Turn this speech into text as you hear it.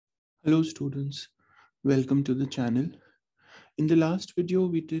Hello students, welcome to the channel. In the last video,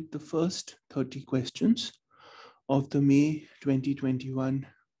 we did the first 30 questions of the May 2021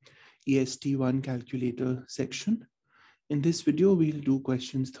 EST1 calculator section. In this video, we'll do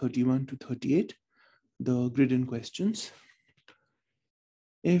questions 31 to 38, the grid-in questions.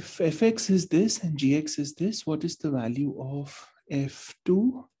 If fx is this and gx is this, what is the value of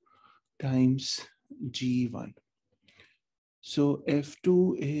f2 times g1? So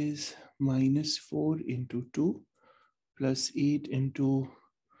f2 is minus 4 into 2 plus 8 into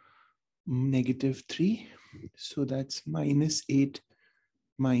negative 3. So that's minus 8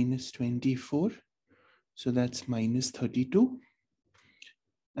 minus 24. So that's minus 32.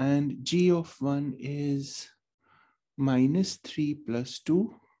 And g of 1 is minus 3 plus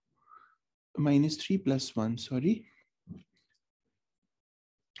 2, minus 3 plus 1, sorry.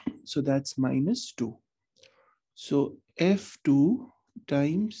 So that's minus 2. So f2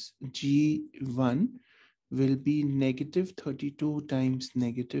 times g1 will be negative 32 times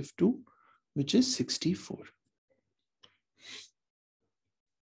negative 2, which is 64.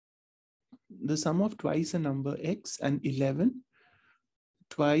 The sum of twice a number x and 11,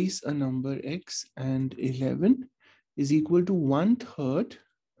 twice a number x and 11 is equal to 1/3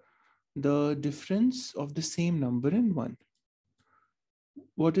 the difference of the same number and 1.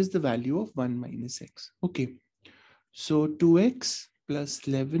 What is the value of 1 minus x? Okay, so 2x plus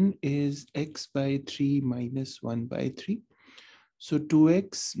 11 is x by 3 minus 1 by 3. So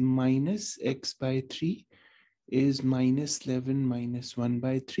 2x minus x by 3 is minus 11 minus 1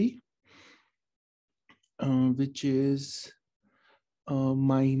 by 3, which is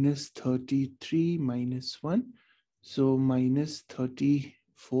minus 33 minus 1. So minus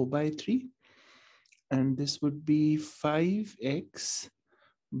 34 by 3. And this would be 5x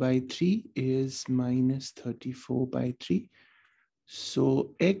by 3 is minus 34 by 3.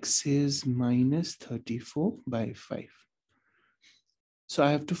 So x is minus 34 by 5. So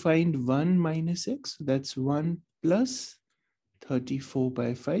I have to find 1 minus x. That's 1 plus 34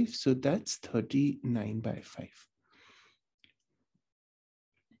 by 5. So that's 39 by 5.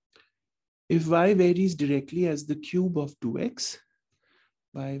 If y varies directly as the cube of 2x,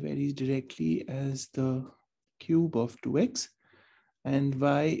 y varies directly as the cube of 2x, and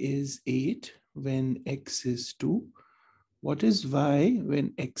y is 8 when x is 2. What is y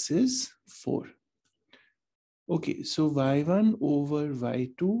when x is 4? Okay, so y1 over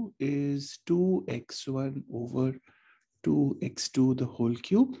y2 is 2x1 over 2x2 the whole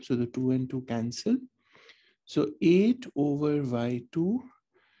cube. So the 2 and 2 cancel. So 8 over y2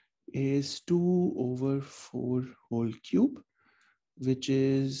 is 2 over 4 whole cube, which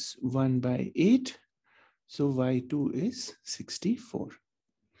is 1 by 8. So y2 is 64.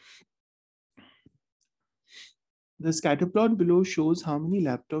 The scatter plot below shows how many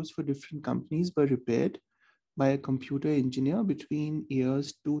laptops for different companies were repaired by a computer engineer between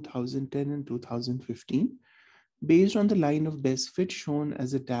years 2010 and 2015. Based on the line of best fit shown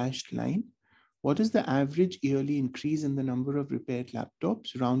as a dashed line, what is the average yearly increase in the number of repaired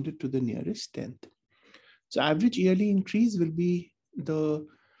laptops rounded to the nearest tenth? So average yearly increase will be the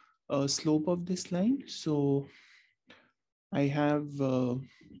slope of this line. So I have the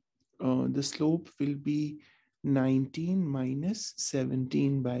slope will be 19 minus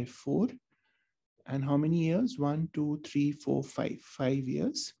 17 by 4. And how many years? 1, 2, 3, 4, 5. 5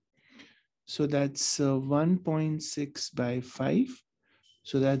 years. So that's 1.6 by 5.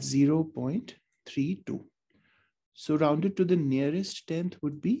 So that's 0.32. So rounded to the nearest tenth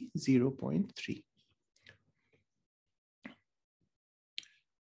would be 0.3.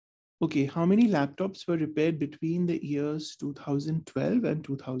 Okay, how many laptops were repaired between the years 2012 and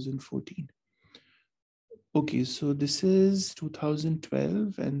 2014? Okay, so this is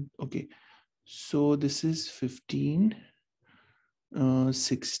 2012 and okay, so this is 15,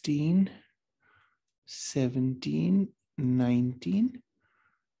 16, 17, 19.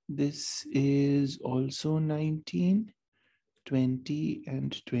 This is also 19, 20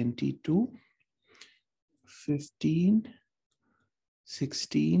 and 22, 15,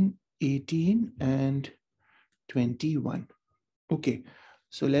 16, 18 and 21. Okay,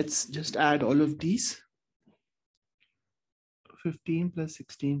 so let's just add all of these. 15 plus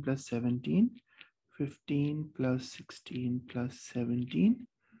 16 plus 17, 15 plus 16 plus 17,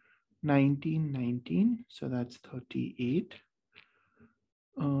 19, 19, so that's 38,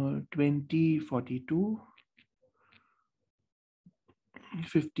 20, 42,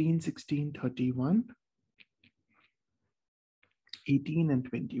 15, 16, 31, 18 and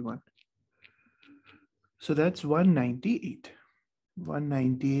 21. So that's 198.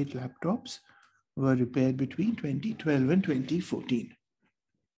 198 laptops were repaired between 2012 and 2014.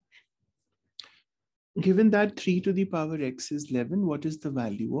 Given that 3 to the power x is 11, what is the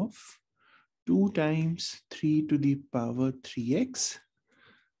value of 2 times 3 to the power 3x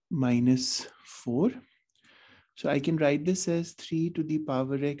minus 4? So I can write this as 3 to the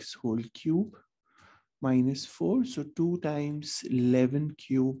power x whole cube minus 4. So 2 times 11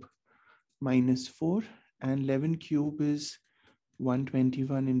 cube minus 4, and 11 cube is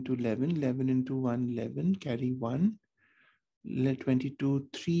 121 into 11, 11 into 1, 11, carry 1, 22,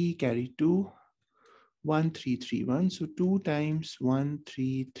 3, carry 2, 1331. So 2 times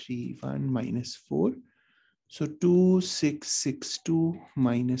 1331 minus 4. So 2662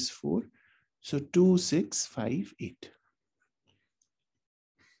 minus 4. So 2658.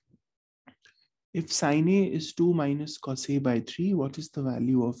 If sin A is 2 minus cos A by 3, what is the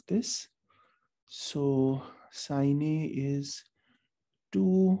value of this? So sin A is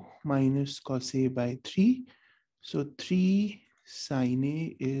 2 minus cos A by 3. So 3 sin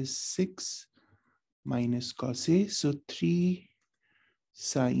A is 6 minus cos A. So 3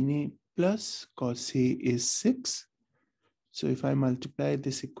 sin A plus cos A is 6. So if I multiply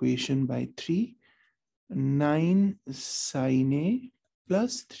this equation by 3, 9 sin A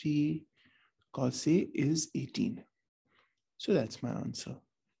plus 3 cos A is 18. So that's my answer.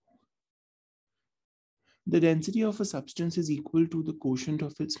 The density of a substance is equal to the quotient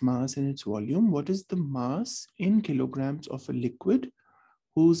of its mass and its volume. What is the mass in kilograms of a liquid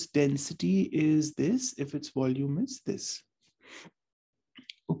whose density is this if its volume is this?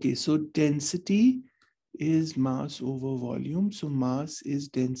 Okay, so density is mass over volume. So mass is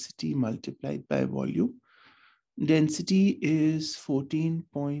density multiplied by volume. Density is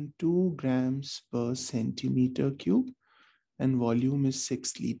 14.2 grams per centimeter cube and volume is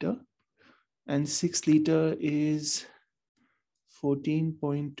 6 liter. And 6 liter is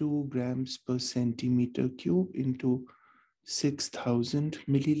 14.2 grams per centimeter cube into 6,000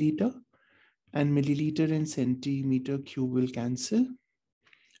 milliliter. And milliliter and centimeter cube will cancel.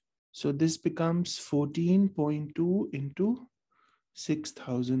 So this becomes 14.2 into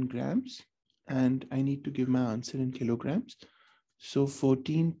 6,000 grams. And I need to give my answer in kilograms. So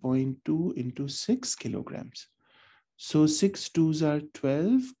 14.2 into 6 kilograms. So 6 2s are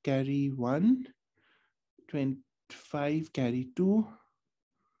 12, carry 1, 25, carry 2,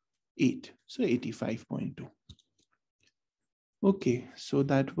 8. So 85.2. Okay, so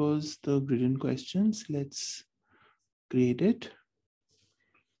that was the gradient questions. Let's grade it.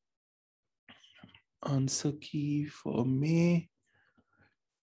 Answer key for May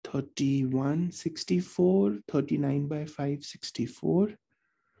 31, 64, 39 by 5, 64.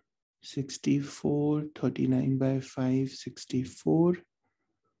 64, 39 by 5, 64.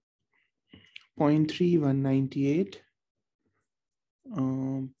 0.3, 198.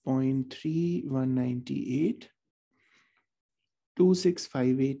 0.3, 198.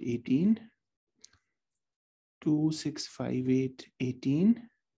 2658, 18. 2658, 18.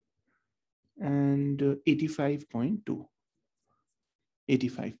 And 85.2.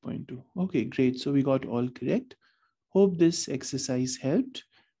 85.2. Okay, great. So we got all correct. Hope this exercise helped.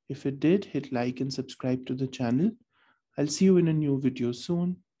 If it did, hit like and subscribe to the channel. I'll see you in a new video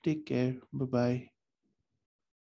soon. Take care. Bye-bye.